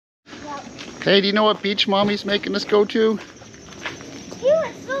Hey, do you know what beach Mommy's making us go to? Ew,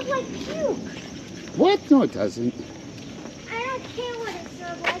 it smells like puke. What? No, it doesn't. I don't care what it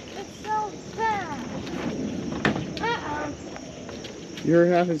smells like. It's so bad. Uh-oh. You're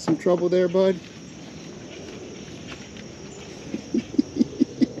having some trouble there, bud?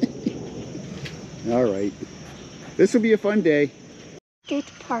 All right. This will be a fun day.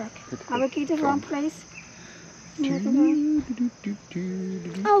 Skate park. Are we going to the wrong place?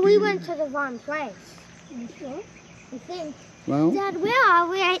 Oh, we went to the wrong place. You sure? I think. Well, Dad, where are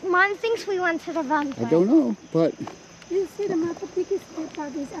we? Mom thinks we went to the wrong place. I don't know, but... You see the map, the biggest state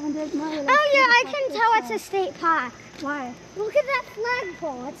park is 100 miles. Oh yeah, I can tell it's a state park. Why? Look at that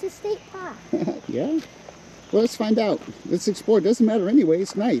flagpole. It's a state park. Yeah? Well, let's find out. Let's explore. It doesn't matter anyway.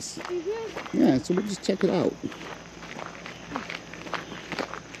 It's nice. Mm-hmm. Yeah, so we'll just check it out.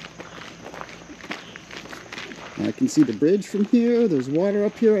 I can see the bridge from here. There's water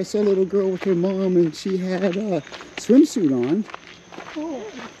up here. I saw a little girl with her mom, and she had a swimsuit on. Oh.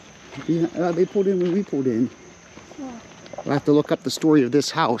 They pulled in when we pulled in. We'll have to look up the story of this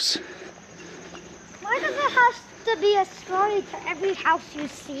house. Why does it have to be a story to every house you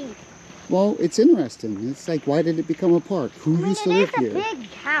see? Well, it's interesting. It's like, why did it become a park? Who used to live here? It's a big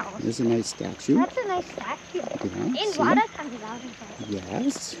house. There's a nice statue. That's a nice statue. Yeah, In see? water comes out of it.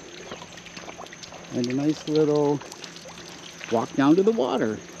 Yes. And a nice little walk down to the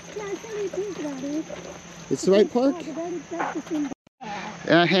water. It's the right park?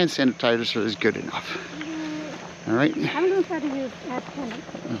 Hand sanitizer is good enough. All right. I'm going to try to use that pen.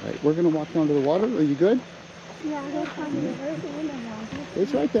 All right. We're going to walk down to the water. Are you good? Yeah, I'll find it. Where's the window now?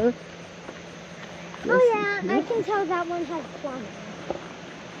 It's right there. Oh yeah, I can tell that one has plumbing.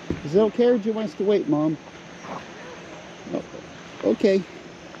 Is it okay, or do you want us to wait, Mom? Oh, okay.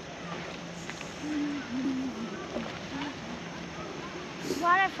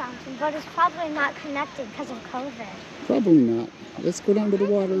 Water fountain, but it's probably not connected because of COVID. Probably not. Let's go down to the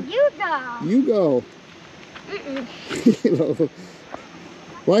water. You go. You go.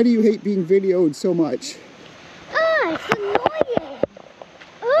 Why do you hate being videoed so much? Oh, it's annoying.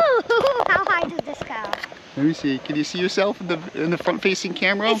 Ooh, how high did this go? Let me see. Can you see yourself in the front-facing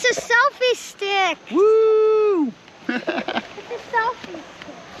camera? It's a selfie stick. Woo! It's a selfie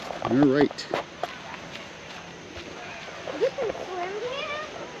stick. All right. You can swim here?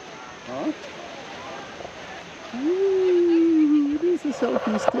 Huh? Ooh, it is a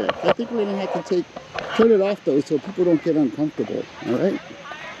selfie stick. I think we're gonna have to turn it off though, so people don't get uncomfortable. All right?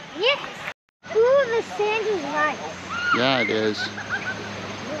 Yes. Ooh, the sand is nice. Yeah, it is.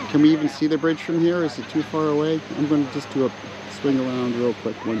 Can we even see the bridge from here? Is it too far away? I'm going to just do a swing around real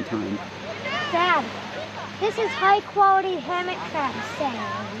quick one time. Dad, this is high quality hammock crab sand.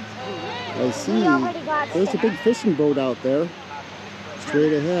 I see. We already got There's a sand. big fishing boat out there.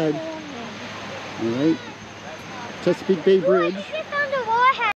 Straight ahead. All right. Chesapeake Bay Bridge. Ooh, I just found a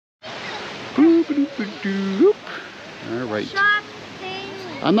warhead. All right.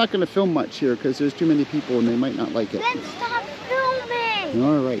 Shopping. I'm not going to film much here because there's too many people and they might not like it. Then stop filming.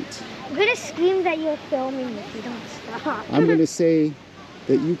 All right. I'm going to scream that you're filming if you don't stop. I'm going to say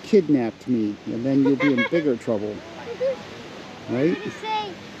that you kidnapped me and then you'll be in bigger trouble. Right? I'm going to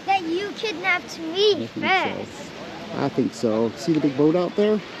say that you kidnapped me first. I think so. See the big boat out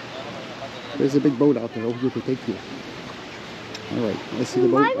there? There's a big boat out there. Oh, thank you. All right, I see the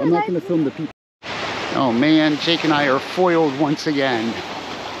boat. I'm not going to film the people. Oh man, Jake and I are foiled once again.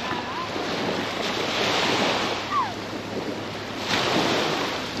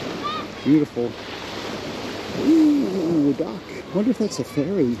 Beautiful. Ooh, dock. I wonder if that's a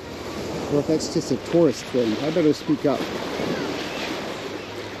ferry or if that's just a tourist thing. I better speak up.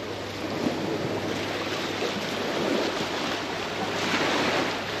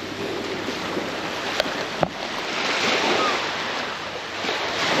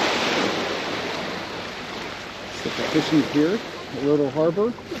 Fishing pier, a little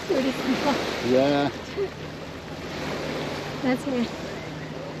harbor. Yeah. That's it.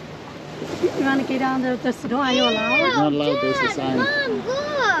 You want to get on the snow? Are you allowed? You're not allowed. There's a sign. Mom,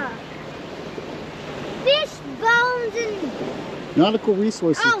 look. Fish bones and... Nautical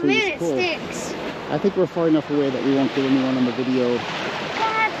resources, Oh please. man, it Cool. sticks. I think we're far enough away that we won't get anyone on the video,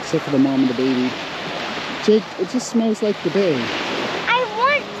 Dad, except for the mom and the baby. Jake, it just smells like the bay. I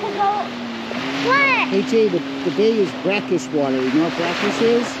want to go... What? Hey Jay, the bay is brackish water. You know what brackish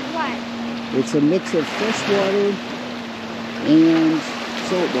is? What? It's a mix of fresh water and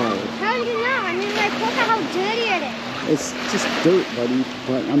salt water. How do you know? I mean, like, look at how dirty it is. It's just dirt, buddy.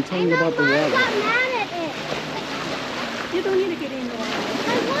 But I'm telling you about the Mom water. got mad at it. You don't need to get in the water.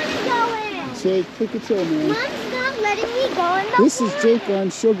 I want to go in. Jake, take it chill, man. Mom's got letting me go in the This is Jake on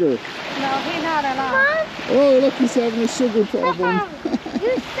sugar. No, he's not allowed. Mom, Oh, look, he's having a sugar problem. you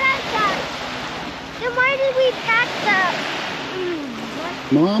said that. Then why did we pack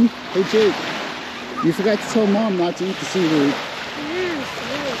the... Mom, hey Jake, you forgot to tell Mom not to eat the seafood.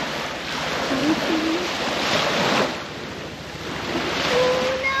 Oh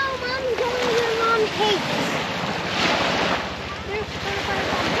no, Mom's going where Mom hates.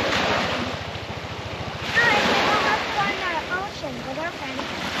 Alright, then let's go in the ocean with our friends.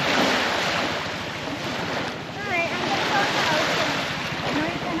 Alright, I'm gonna go in the ocean. No,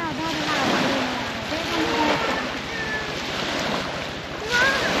 you cannot. Not allowed.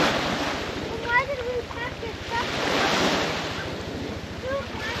 Mom, why did we pack this stuff?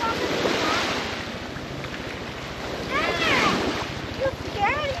 You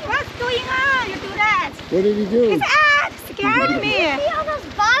scared me. What's going on? You do that. What did he do? His ass scared me. See all those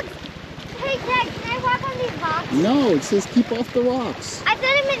bugs? Hey, Dad, can I walk on these rocks? No, it says keep off the rocks. I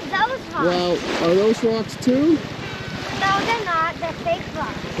thought it meant those rocks. Well, are those rocks too? No, they're not. They're fake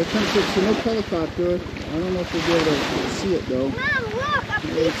rocks. They come to no helicopter. I don't know if we'll be able to see it though. Mom, look, a It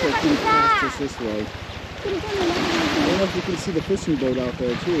piece looks of like a it's past star. us this way. I don't know if you can see the fishing boat out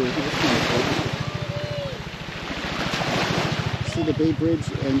there too. That's kind of cool. See the Bay Bridge,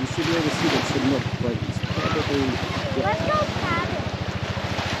 and you should be able to see that some look, but it's probably... Let's go paddle.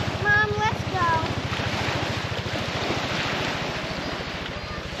 Mom, let's go.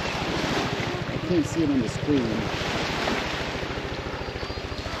 I can't see it on the screen.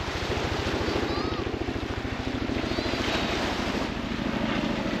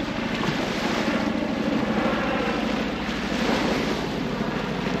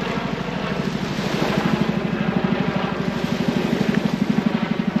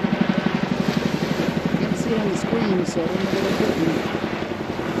 Can't see it on the screen, so I don't know what I'm doing.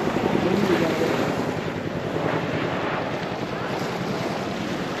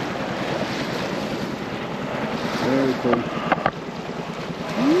 Very cool.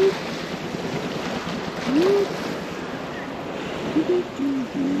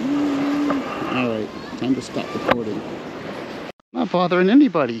 Alright, time to stop recording. Not bothering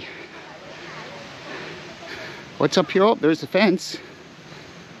anybody. What's up here? Oh, there's the fence.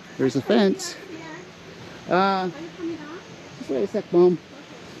 There's the fence. Just wait a sec, Mom.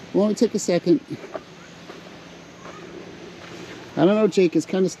 Won't take a second. I don't know, Jake. It's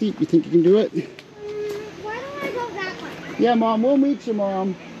kind of steep. You think you can do it? Why don't I go that way? Yeah, Mom. We'll meet you,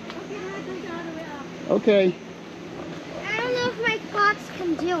 Mom. Okay. I don't know if my clocks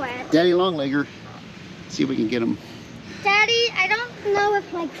can do it. Daddy Longlegger. See if we can get him. Daddy, I don't know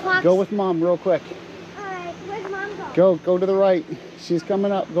if my clocks... Go with Mom real quick. Alright, where's Mom going? Go to the right. She's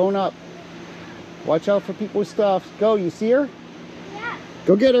coming up, going up. Watch out for people's stuff. Go, you see her? Yeah.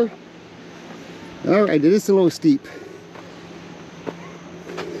 Go get her. All right, it is a little steep.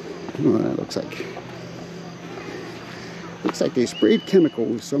 Oh, that looks like they sprayed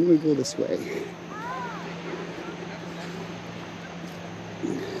chemicals, so I'm gonna go this way.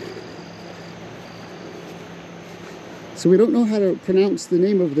 So we don't know how to pronounce the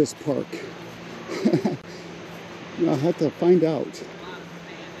name of this park. I'll have to find out.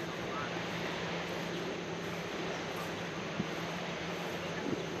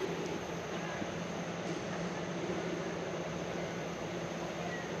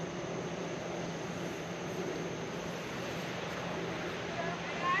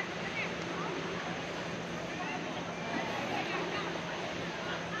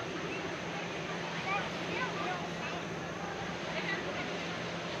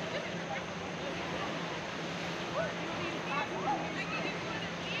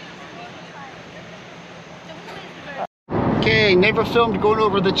 Okay, never filmed going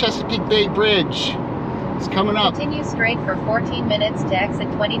over the Chesapeake Bay Bridge. It's coming up. Continue straight for 14 minutes to exit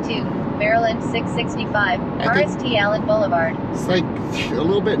 22, Maryland 665, RST Allen Boulevard. It's like a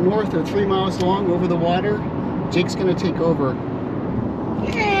little bit north or 3 miles long over the water. Jake's gonna take over.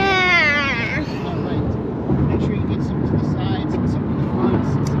 Yeah. All right. Make sure you get some to the sides and some to the fronts.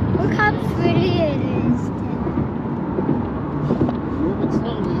 Look how pretty it is. Move it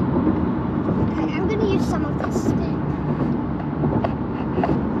slowly. Okay, I'm gonna use some of this stick.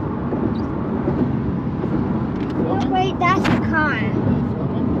 Oh, wait, that's the car.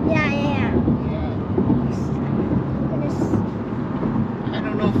 Yeah. I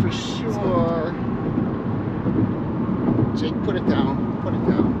don't know for sure. Jake, put it down. Put it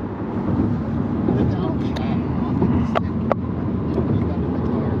down. Put it down. I'll get the stick. You don't need that in the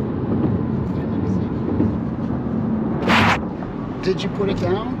car. Did you put it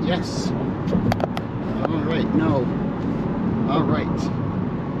down? Yes. All right. No. All right.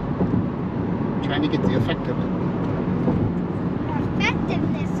 Trying to get the effect of it.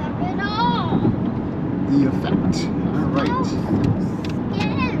 effectiveness of it all. The effect. All right. Oh, so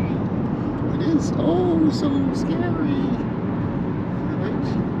scary. It is oh so scary. All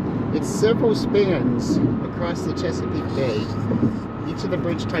right. It's several spans across the Chesapeake Bay. Each of the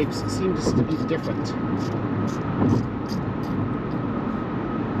bridge types seems to be different.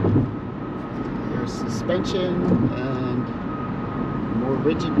 There's suspension and more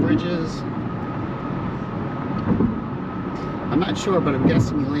rigid bridges. I'm not sure, but I'm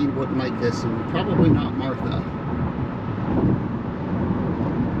guessing Elaine wouldn't like this, and probably not Martha.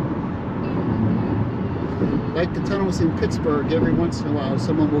 Like the tunnels in Pittsburgh, every once in a while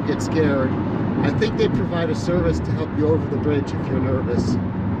someone will get scared. I think they provide a service to help you over the bridge if you're nervous.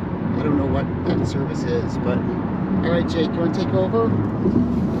 I don't know what that service is, but... Alright, Jake, you want to take over?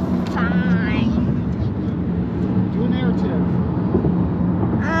 Fine. Do a narrative.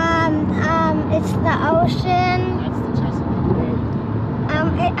 It's the ocean. That's the Chesapeake Bay. I'm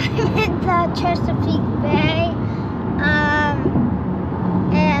in the Chesapeake Bay.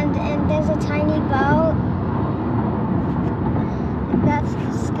 And there's a tiny boat. That's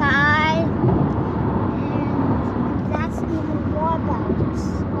the sky. And that's even more boats.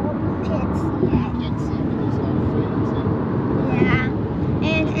 Oh, you can't see it. Can't see it, there's all the Yeah.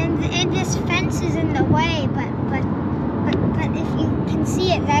 And this fence is in the way, but if you can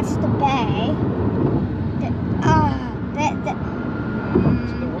see it, that's the bay. To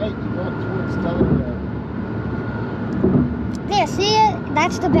the right, you walk towards Delaware. There, see it?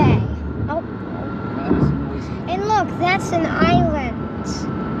 That's the bay. Oh. That is noisy. And look, that's an island.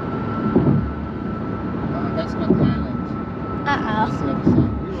 That's not the island. That's the other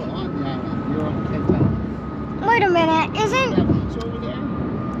side. We were on the island. We were on Cape Town. Wait a minute, That beach over there?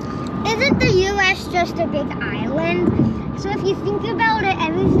 isn't the U.S. just a big island? So if you think about it,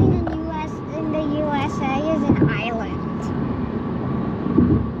 everything in the USA is an island.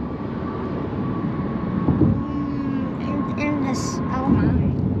 And this, oh my,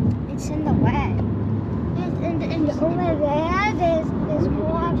 it's in the way. And over there, there's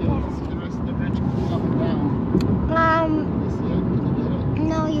more gas. The rest of the bridge goes up and down. You see it? Can you get it?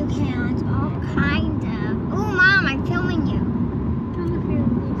 No, you can't. Oh, kind of. Oh, Mom, I'm filming you.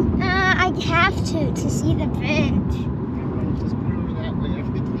 I have to see the bridge. Alright, just put it over that way. I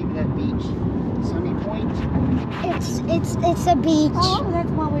forget the name of that beach. Sunny Point? It's a beach. Oh, that's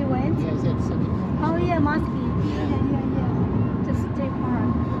where we went. Yeah, is that Sunny Point? Oh yeah, must be. Yeah. Just stay far.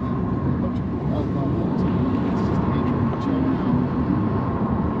 Oh, no, it's just nature. Chill now.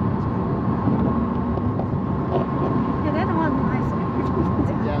 Yeah, that was nice.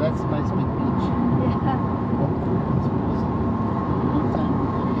 Yeah, that's a nice big beach. Yeah. It's awesome. Long time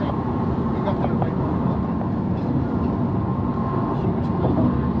ago, yeah. We got there right when we opened. Huge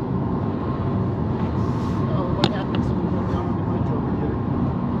hole. Oh, what happens when we go down on the bridge over here?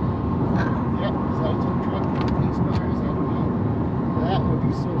 Yep, is that a tow truck? Police cars? I don't know. That would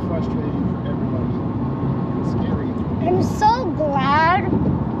be so frustrating for everybody. It's scary. I'm so glad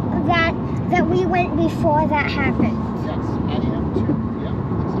that we went before that happened. Yes, I am too. Yep,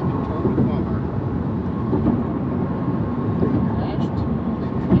 looks like a total bummer.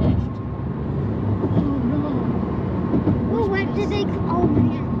 They crashed. Oh no. Oh, what did they? Oh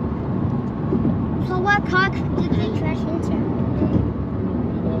man. So what car did they crash into?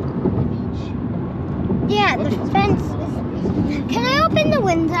 The beach. Yeah, the fence. Can I open the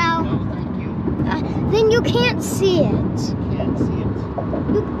window? No, thank you. Then you can't see it. Can't see it.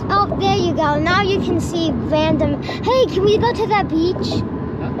 Oh, there you go. Now you can see random. Hey, can we go to that beach?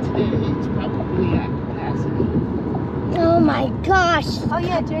 Not today. It's probably at capacity. Oh my gosh. Oh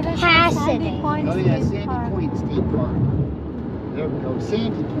yeah, Jada. Capacity. Sandy Point Oh yeah, State Sandy Park. Point State Park. There we go,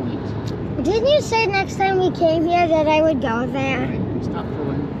 Sandy Point. Didn't you say next time we came here that I would go there? Alright, stop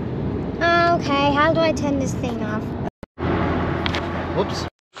pulling. Okay, how do I turn this thing off? Whoops.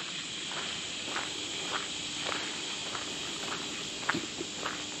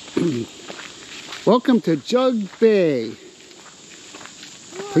 Welcome to Jug Bay.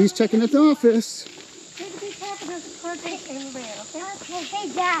 Please check in at the office. Okay, hey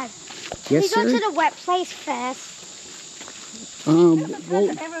Dad. Can Yes, we go sir. to the wet place first? Well,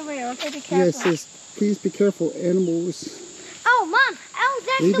 Everywhere, okay, be careful. yes, yes, please be careful, animals. Oh, Mom. Oh,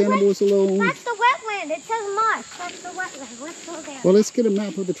 that's Leave the wet. animals alone. That's the wetland. It says marsh. That's the wetland. Let's go there. Well, let's get a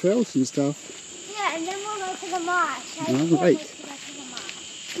map of the trails and stuff. Yeah, and then we'll go to the marsh. I All can't right. wait to go to the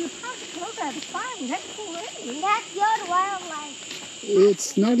marsh. You have to go there. It's fine. That's great. Backyard wildlife.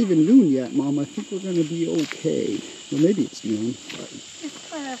 It's not even noon yet, Mom. I think we're going to be okay. Well, maybe it's noon. But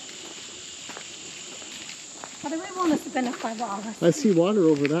But we want to spend 5 hours. I see water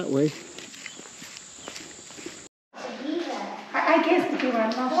over that way. I guess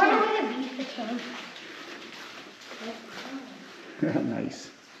I wonder where the beaver came. Nice.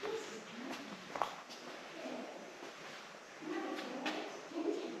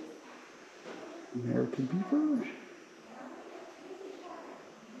 American beaver.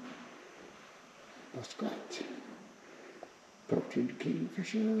 Muskrat. Pilchard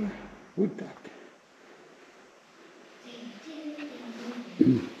kingfisher. Wood duck.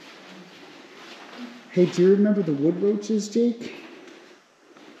 Hey, do you remember the wood roaches, Jake?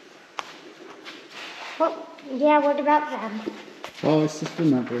 Well, yeah, what about them? Oh, I was just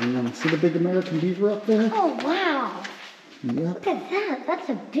remembering them. See the big American beaver up there? Oh, wow. Yep. Look at that. That's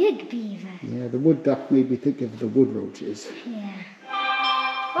a big beaver. Yeah, the wood duck made me think of the wood roaches. Yeah.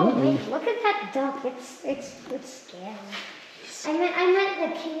 Oh, wait, look at that duck. It's scary. I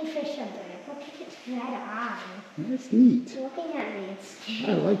meant the kingfisher bird. Look at its red eye. That's neat. Looking at me, it's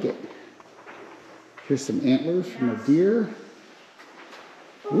scary. I like it. Here's some antlers from a deer.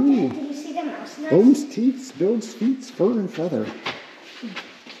 Oh, Ooh. Did you see the mouse nest? Bones, teeth, bills, feet, fur, and feather.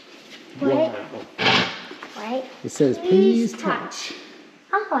 Wait. Wow. Wait. It says, please touch.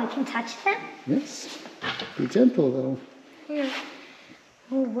 Oh, I can touch them? Yes. Be gentle, though. Yeah.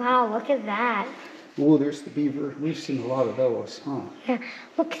 Oh, wow, look at that. Oh, there's the beaver. We've seen a lot of those, huh? Yeah,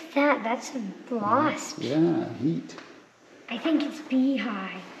 look at that. That's a wasp. Yeah, neat. I think it's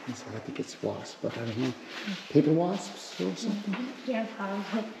beehive. So I think it's wasp, but I don't know. Paper wasps or something? Yeah,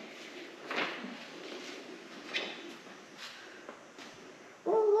 probably.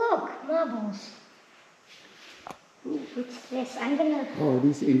 Oh, look, marbles. Ooh, what's this? I'm gonna... Oh,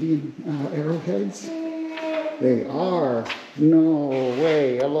 these Indian arrowheads? They are. No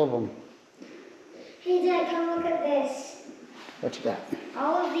way. I love them. Hey, Dad, come look at this. What you got?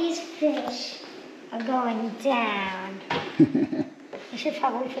 All of these fish are going down. I should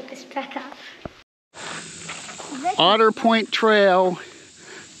probably put this back up. Otter Point Trail.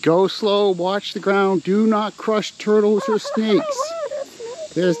 Go slow, watch the ground. Do not crush turtles or snakes.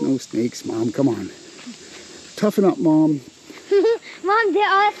 There's no snakes, Mom. Come on. Toughen up, Mom. Mom, there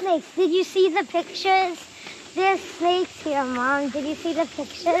are snakes. Did you see the pictures? There's snakes here, Mom. Did you see the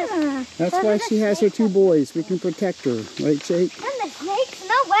pictures? Yeah. That's why she has her two boys. We can protect her. Right, Jake? And the snakes?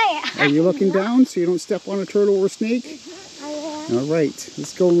 No way. Are you looking down so you don't step on a turtle or snake? I am. All right.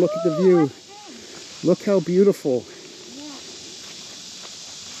 Let's go and look at the view. Look how beautiful.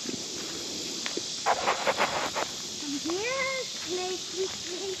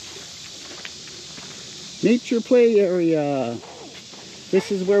 Nature play area.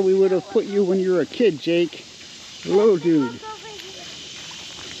 This is where we would have put you when you were a kid, Jake. Hello, dude.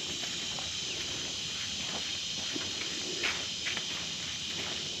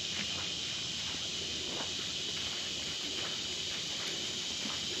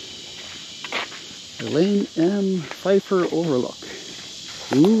 Lane M. Pfeiffer Overlook.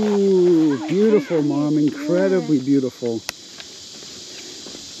 Ooh, beautiful, Mom. Incredibly beautiful.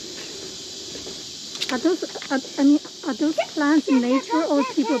 Are those plants nature or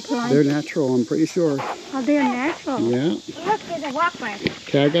people plant? They're natural, I'm pretty sure. Are they natural? Yeah. Look, there's a walkway.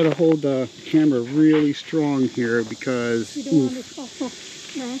 Okay, I gotta hold the camera really strong here because. You don't want to fall.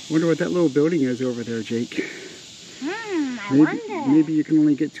 No. Wonder what that little building is over there, Jake. I wonder. Maybe you can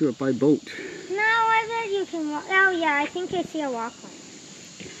only get to it by boat. No, I bet you can walk. Oh, yeah, I think I see a walkway.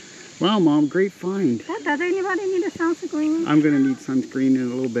 Wow, Mom, great find. Does anybody need a sunscreen? I'm gonna need sunscreen in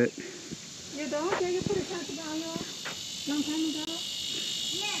a little bit. You don't? Yeah, you put a sunscreen on your long time ago?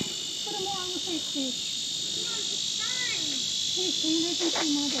 Yes. Put them more on your face, please. Hey, can you listen to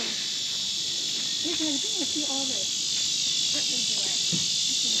mother? This has been a few hours. Let me do it.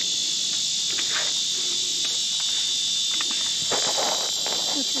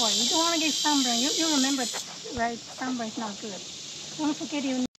 This way. You don't want to get sunburn. You remember, right? Sunburn is not good. Don't forget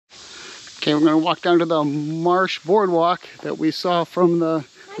you. Okay, we're gonna walk down to the marsh boardwalk that we saw from the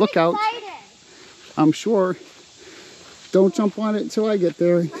lookout. Excited. I'm sure. Don't jump on it until I get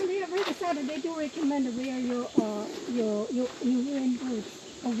there. On the other side, they do recommend to wear your rain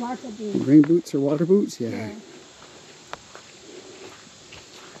boots or water boots. Rain boots or water boots? Yeah.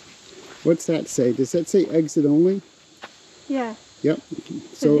 What's that say? Does that say exit only? Yeah. Yep.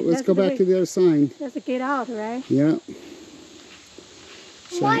 So let's that's go the back way- to the other sign. That's to get out, right? Yeah.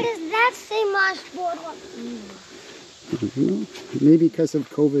 So, Why does that say Marsh Boardwalk? I don't know. Maybe because of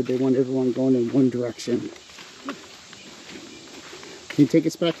COVID, they want everyone going in one direction. Can you take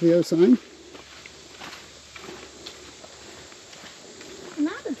us back to the other sign?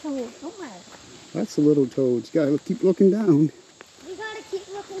 Not a toad. Oh my. That's the little toads. You gotta keep looking down. We gotta keep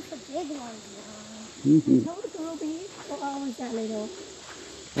looking for big ones now. Mm-hmm. Toads are big or always that little?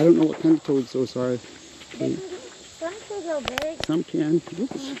 I don't know what kind of toads those are. Some can go big. Some can.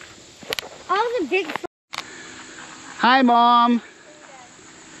 Oops. All the big. Hi, Mom.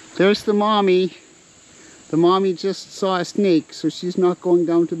 There's the mommy. The mommy just saw a snake, so she's not going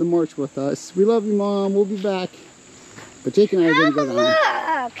down to the marsh with us. We love you, Mom. We'll be back. But Jake and I are going to go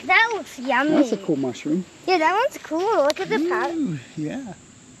down. Look, that looks yummy. That's a cool mushroom. Yeah, that one's cool. Look at the pouch. Yeah.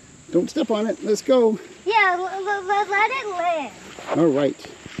 Don't step on it. Let's go. Yeah, let it live. All right.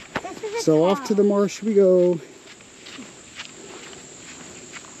 This is a So off to the marsh we go.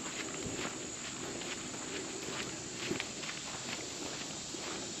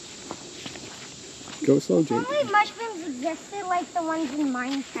 Go slow, Jake. Only mushrooms existed like the ones in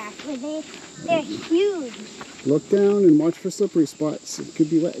Minecraft, where they're huge. Look down and watch for slippery spots. It could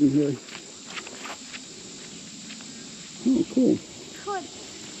be wet in here. Oh, cool. Cool.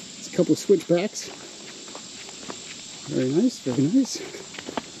 It's a couple of switchbacks. Very nice, very nice.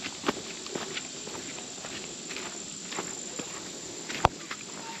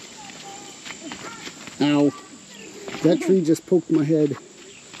 Ow. That tree just poked my head.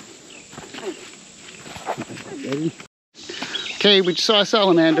 Ready? Okay, we just saw a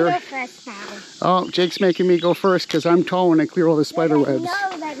salamander. I'll go first now. Oh, Jake's making me go first because I'm tall and I clear all the spider webs. I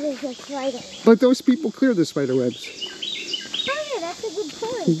know that there's a spider. But those people clear the spider webs. Oh yeah, that's a good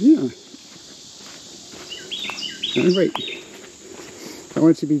point. Yeah. All right. I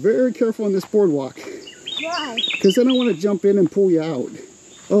want you to be very careful on this boardwalk. Why? Because I don't want to jump in and pull you out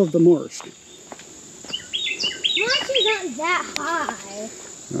of the marsh. Marsh is not that high.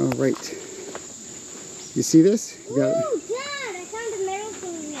 All right. You see this? You got Ooh, Dad, I found a metal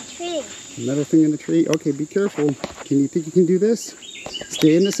thing in the tree. a metal thing in the tree. Okay, be careful. Can you think you can do this?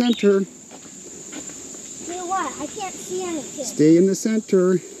 Stay in the center. Do what? I can't see anything. Stay in the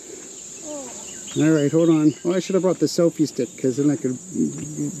center. Oh. All right, hold on. Oh, I should have brought the selfie stick because then I could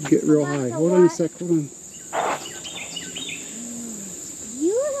get real high. Hold on a sec. Hold on.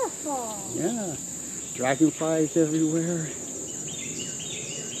 Beautiful. Yeah. Dragonflies everywhere.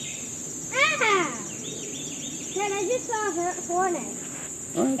 Ah! Dad, I just saw a hornet.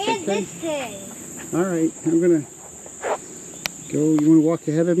 Oh, that's And okay. this thing. All right, I'm gonna go. You want to walk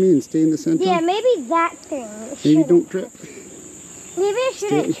ahead of me and stay in the center? Yeah, maybe that thing. Maybe don't trip. Maybe I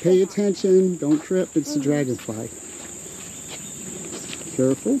shouldn't. Pay attention. Don't trip. It's the dragonfly.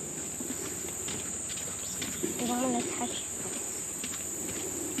 Careful. I don't want to touch.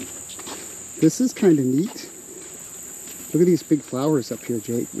 This is kind of neat. Look at these big flowers up here,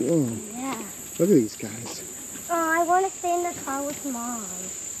 Jake. Whoa. Yeah. Look at these guys. Oh, I want to stay in the car with Mom.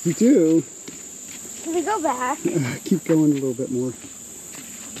 You do? Can we go back? Keep going a little bit more.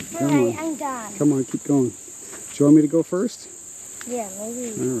 Come Alright, on. I'm done. Come on, keep going. Do you want me to go first? Yeah,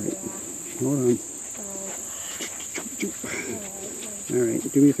 maybe. All right. Yeah. Hold on. All right,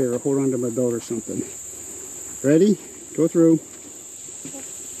 do me a favor. Hold on to my belt or something. Ready? Go through.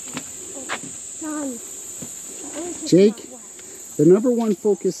 Mom. Jake, the number one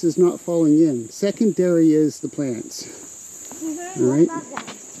focus is not falling in. Secondary is the plants. Mm-hmm. All right. I love that.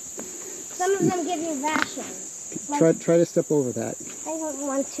 Some of them give you rations. Try to step over that. I don't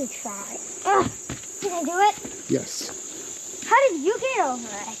want to try. Ugh. Can I do it? Yes. How did you get over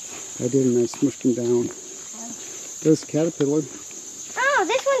it? I did, and I smushed him down. There's a caterpillar. Oh,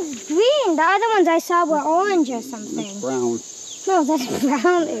 this one's green. The other ones I saw were orange or something. It's brown. No, that's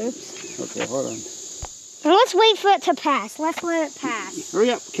brown. Oops. Okay, hold on. And let's wait for it to pass. Let's let it pass.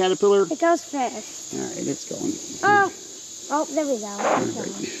 Hurry up, caterpillar. It goes first. All right, it's going. Oh, there we go. All It's right.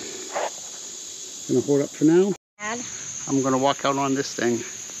 going. Gonna hold up for now. Dad. I'm gonna walk out on this thing.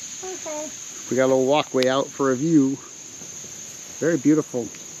 Okay. We got a little walkway out for a view. Very beautiful.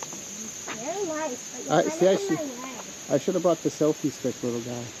 Very nice. But See, you're kind of in my way. I should have brought the selfie stick, little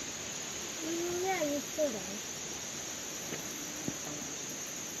guy. Yeah, you should have.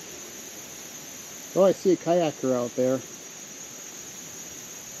 Oh, I see a kayaker out there.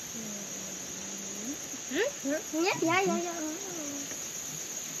 Yeah.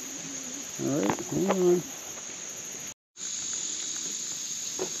 All right, hold on.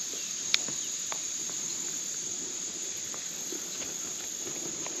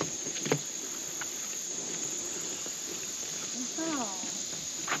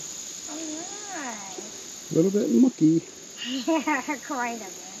 A little bit mucky. Yeah, quite a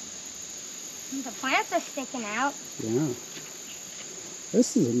bit. The plants are sticking out. Yeah.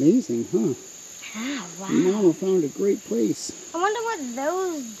 This is amazing, huh? Ah, wow. Mama found a great place. I wonder what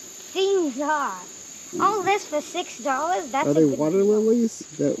those things are. All this for $6? That's Are a they good water deal. lilies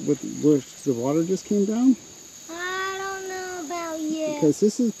that with which the water just came down? I don't know about you. Because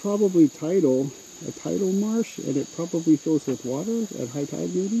this is probably a tidal marsh, and it probably fills with water at high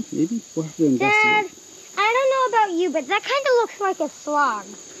tide, maybe? Maybe? We'll have to Dad, investigate. I don't know about about you, but that kind of looks like a slug.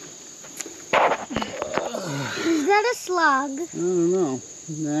 Is that a slug? I don't know.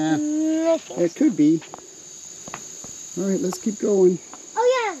 Nah, it So. could be. All right, let's keep going. Oh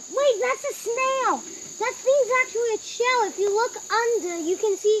yeah, wait, that's a snail. That thing's actually a shell. If you look under, you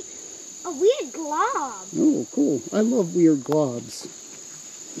can see a weird glob. Oh, cool. I love weird globs.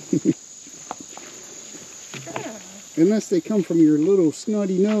 Unless they come from your little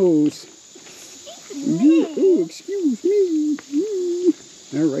snotty nose. Oh, excuse me.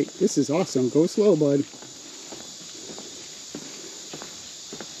 All right, this is awesome. Go slow, bud.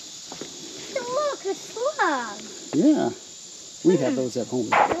 Look, a slug. Yeah, we have those at home.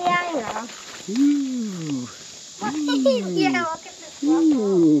 Yeah, I know. Ooh. Yeah, look at this slug.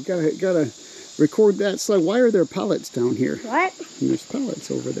 Ooh, gotta record that slug. Why are there pallets down here? What? And there's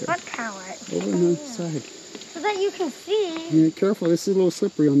pallets over there. What pallet? Over on the side. So that you can see. Yeah, careful. This is a little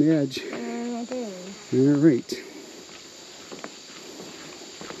slippery on the edge. It is. All right.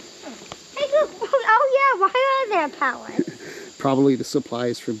 Hey, look. Oh yeah, why are there pallets? Probably the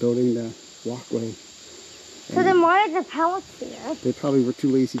supplies for building the walkway. So then why are the pallets here? They probably were too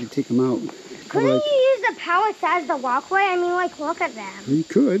lazy to take them out. Couldn't you use the pallets as the walkway? I mean, like, look at them. You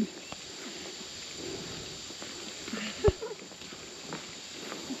could.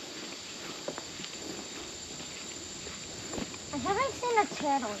 I haven't seen a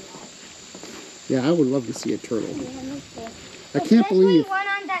turtle yet. Yeah, I would love to see a turtle. Yeah, me too. I can't believe. One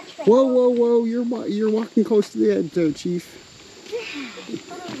on that trail. Whoa, whoa, whoa! You're walking close to the edge, though, Chief.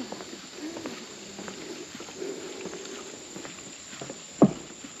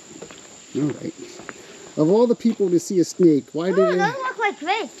 All right. Of all the people to see a snake, why did Those it? look like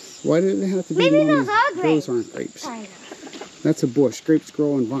grapes. Why did it have to be? Maybe mommy? those are grapes. Those aren't grapes. I know. That's a bush. Grapes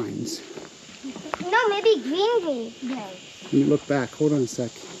grow on vines. No, maybe green grapes. Let me look back. Hold on a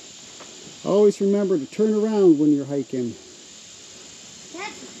sec. Always remember to turn around when you're hiking.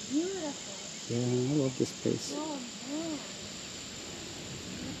 That's beautiful. Yeah, I love this place. Oh, man.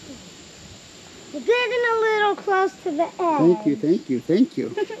 You're getting a little close to the edge. Thank you, thank you, thank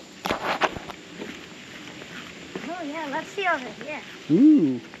you. Oh, yeah, let's see over here.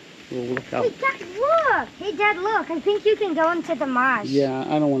 Ooh. Oh, look out. Hey, Dad, look. Hey, Dad, look. I think you can go into the marsh. Yeah,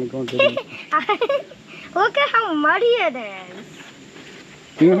 I don't want to go into the... Look at how muddy it is.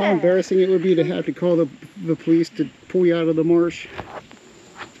 You know how embarrassing it would be to have to call the police to pull you out of the marsh?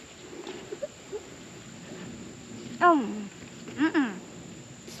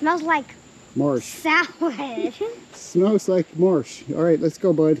 Smells like Marsh. salad. Smells like marsh. All right, let's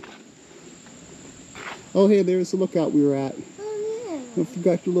go, bud. Oh, hey, there's the lookout we were at. Oh, I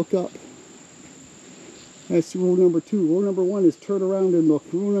forgot to look up. That's rule number 2. Rule number 1 is turn around and look.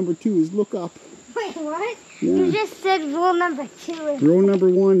 Rule number 2 is look up. wait, what? Yeah. You just said rule number 2 is... Rule number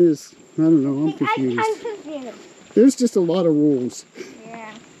 1 is, I don't know, I'm confused. I'm confused. There's just a lot of rules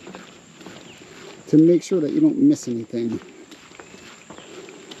Yeah. to make sure that you don't miss anything.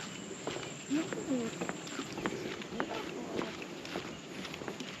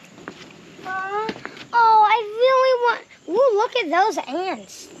 Oh, I really want... Ooh, look at those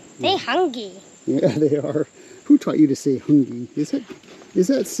ants. They hungry. Yeah, they are. Who taught you to say hungry? Is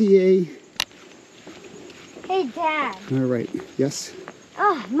that CA? Hey, Dad. All right. Yes.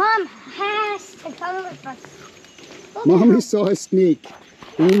 Oh, Mom has to come with us. Look Mommy at saw a snake.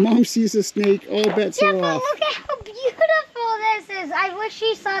 And when Mom sees a snake, all bets yeah, are but off. look at how beautiful this is. I wish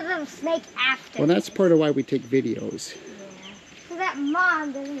she saw the snake after. Well, that's part of why we take videos. Yeah. So that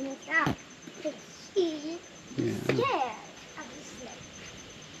Mom doesn't miss out. Because she Yeah. scared of the snake.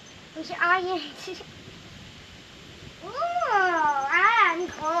 Which I... Oh, I'm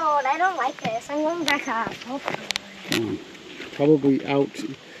cold. I don't like this. I'm going back up. Probably out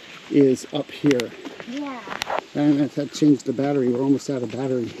is up here. Yeah. And that changed the battery. We're almost out of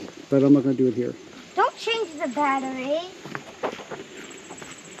battery. But I'm not going to do it here. Don't change the battery.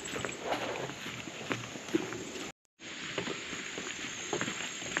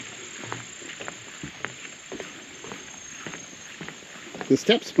 The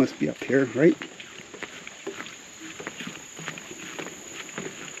steps must be up here, right?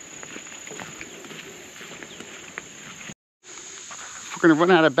 We're going to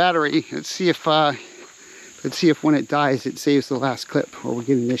run out of battery. Let's see if when it dies it saves the last clip or we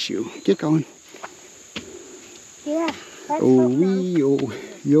get an issue. Get going. Yeah. That's Oh, so wee, oh,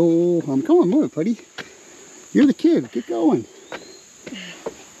 yo. Come on, move, buddy. You're the kid. Get going.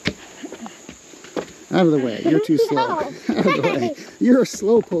 Out of the way. You're too slow. No. Out of the way. You're a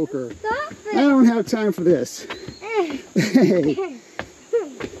slow poker. Stop I don't have time for this. Hey.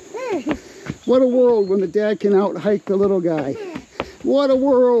 What a world when the dad can out hike the little guy. What a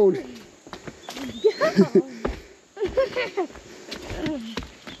world.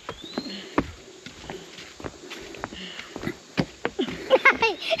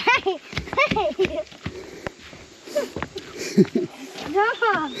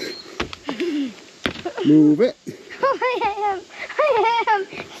 Stop. Move it. I am.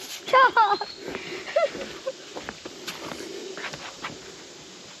 Stop.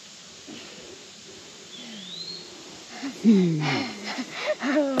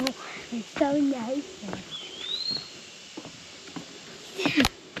 Oh, it's so nice.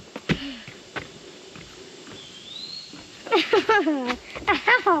 Ow!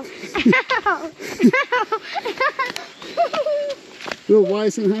 Ow! Ow! Little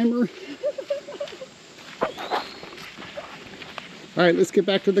Weisenheimer. All right, let's get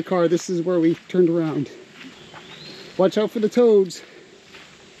back to the car. This is where we turned around. Watch out for the toads.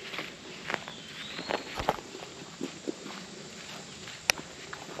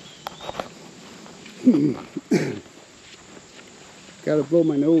 Gotta blow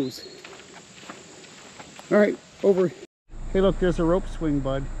my nose. All right, over. Hey, look, there's a rope swing,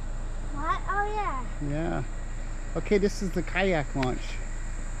 bud. What? Oh, yeah. Yeah. Okay, this is the kayak launch,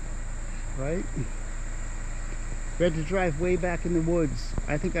 right? We had to drive way back in the woods.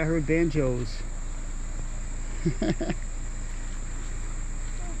 I think I heard banjos.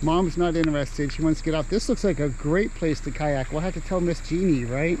 Mom's not interested. She wants to get off. This looks like a great place to kayak. We'll have to tell Miss Jeannie,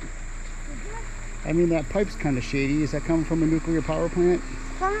 right? I mean, that pipe's kind of shady. Is that coming from a nuclear power plant?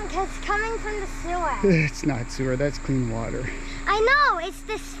 It's coming from the sewer. It's not sewer. That's clean water. I know. It's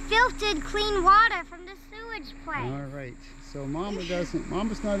this filtered clean water from the sewage plant. All right. So Mama's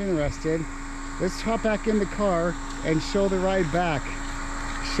not interested. Let's hop back in the car and show the ride back.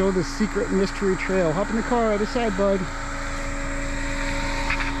 Show the secret mystery trail. Hop in the car, other side, bud.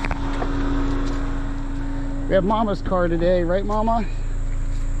 We have Mama's car today, right, Mama?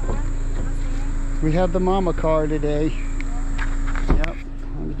 We have the Mama car today. Yep.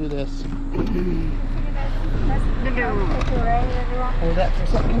 Let me do this. Hold that for a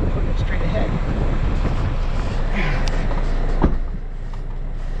second. Put it straight ahead.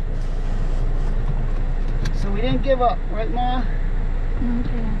 So we didn't give up, right, Ma?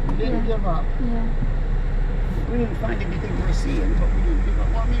 Okay. We didn't give up. Yeah. We didn't find anything worth seeing, but we didn't give up.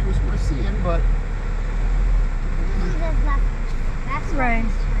 Well, maybe it was worth seeing, but... That's Right.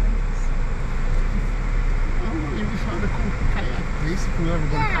 Oh, maybe we found a cool kayak place if we ever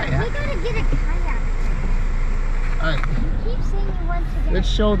go to Yeah, kayak. we gotta get a kayak. Alright, You keep saying you want to get let's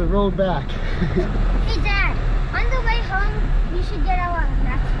show the road back. Hey, Dad, on the way home, we should get our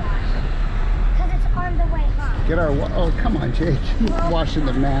mats washed. Because it's on the way home. Get our... Oh, come on, Jake. Washing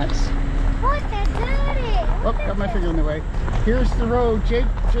the mats. What? They're dirty. Oh, got my finger in the way. Here's the road. Jake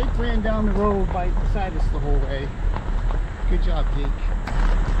ran down the road beside us the whole way. Good job, Jake.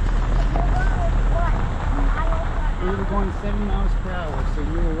 We were going 7 miles per hour, so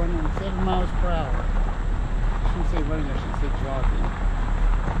we were running 7 miles per hour. I shouldn't say running, I should say jogging.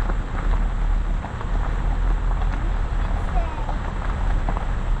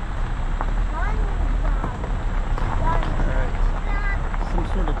 Alright. Some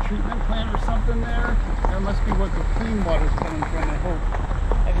sort of treatment plant or something there. That must be what the clean water's coming from, I hope.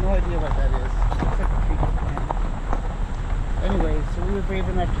 I have no idea what that is. It's like a treatment plant. Anyway, so we were brave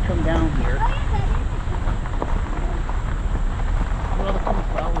enough to come down here. What are the cool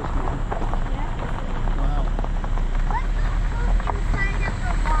flowers, Mom? Wow. Let's go inside of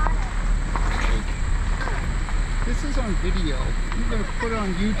the water. This is on video. I'm going to put it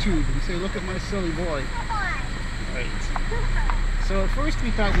on YouTube and say, look at my silly boy. Come on. Right. So at first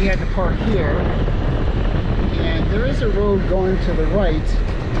we thought we had to park here. And there is a road going to the right.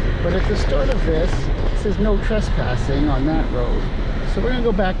 But at the start of this, it says no trespassing on that road. So we're going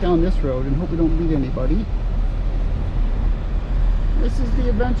to go back down this road and hope we don't meet anybody. This is the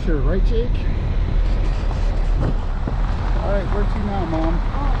adventure, right, Jake? All right, where to now, Mom? I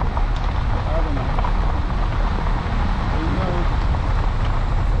don't know.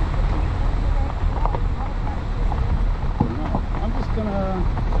 I'm just gonna,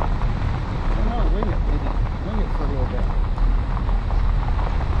 I don't know, wing it, maybe. Wing it for a little bit.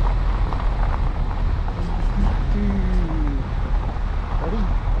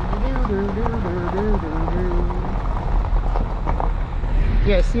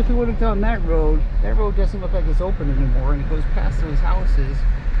 Yeah, see, if we would have done that road doesn't look like it's open anymore, and it goes past those houses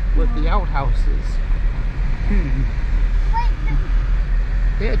with the outhouses.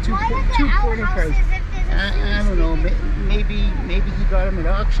 They had two porta cars. I don't know. Maybe he got them at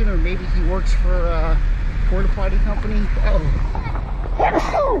auction, or maybe he works for a porta potty company. Oh,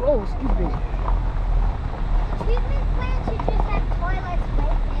 excuse me. Treatment plants should just have toilets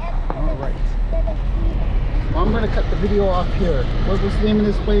right there. All right. They're the cleanest. I'm gonna cut the video off here. What was the name of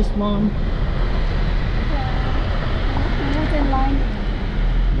this place, Mom? Wooden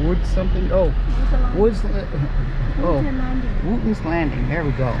lining. Wood something. Oh, There's a lot. Woods. Oh, Landing. Wooten's Landing. There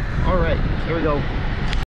we go. All right, here we go.